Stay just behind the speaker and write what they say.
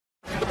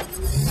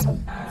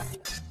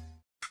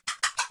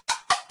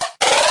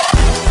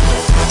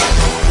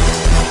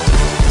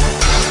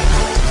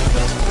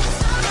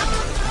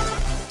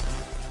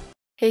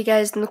Hey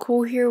guys,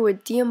 Nicole here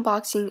with the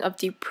unboxing of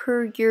the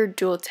PureGear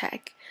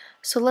Dualtek.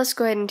 So let's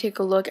go ahead and take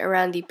a look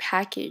around the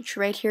package.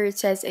 Right here it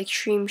says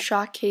Extreme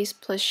Shock Case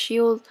plus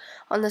Shield.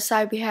 On the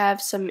side we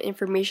have some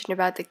information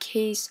about the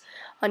case.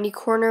 On the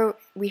corner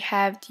we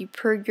have the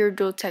PureGear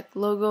Dualtek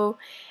logo,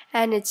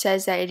 and it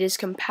says that it is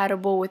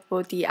compatible with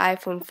both the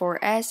iPhone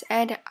 4S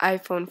and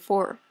iPhone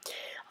 4.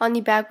 On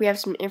the back we have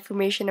some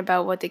information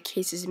about what the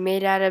case is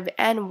made out of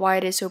and why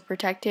it is so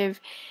protective.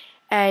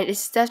 And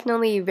it's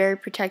definitely a very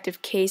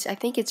protective case. I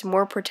think it's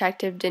more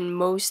protective than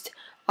most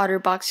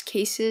OtterBox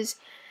cases.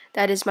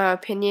 That is my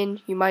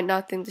opinion. You might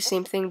not think the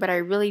same thing, but I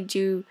really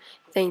do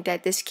think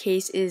that this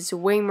case is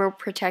way more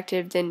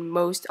protective than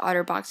most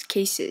OtterBox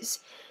cases.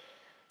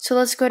 So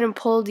let's go ahead and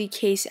pull the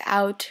case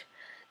out.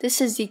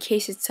 This is the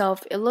case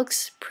itself. It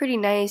looks pretty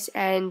nice,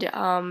 and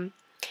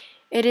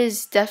it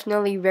is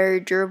definitely very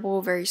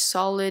durable, very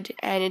solid,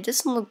 and it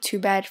doesn't look too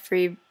bad for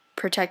a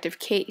protective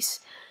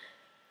case.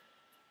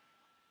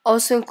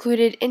 Also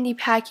included in the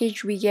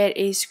package, we get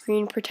a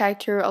screen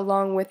protector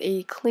along with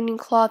a cleaning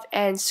cloth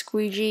and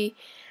squeegee,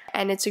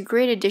 and it's a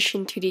great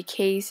addition to the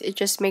case. It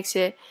just makes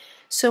it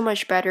so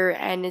much better,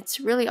 and it's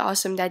really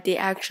awesome that they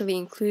actually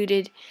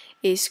included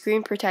a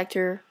screen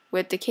protector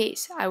with the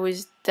case. I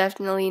was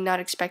definitely not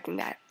expecting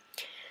that.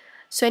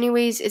 So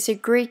anyways, it's a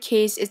great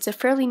case. It's a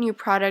fairly new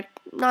product,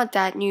 not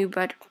that new,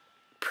 but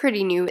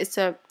pretty new. It's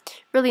a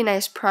really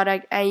nice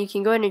product, and you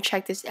can go ahead and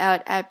check this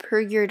out at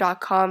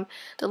PureGear.com.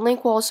 The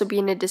link will also be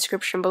in the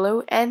description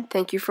below, and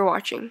thank you for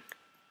watching.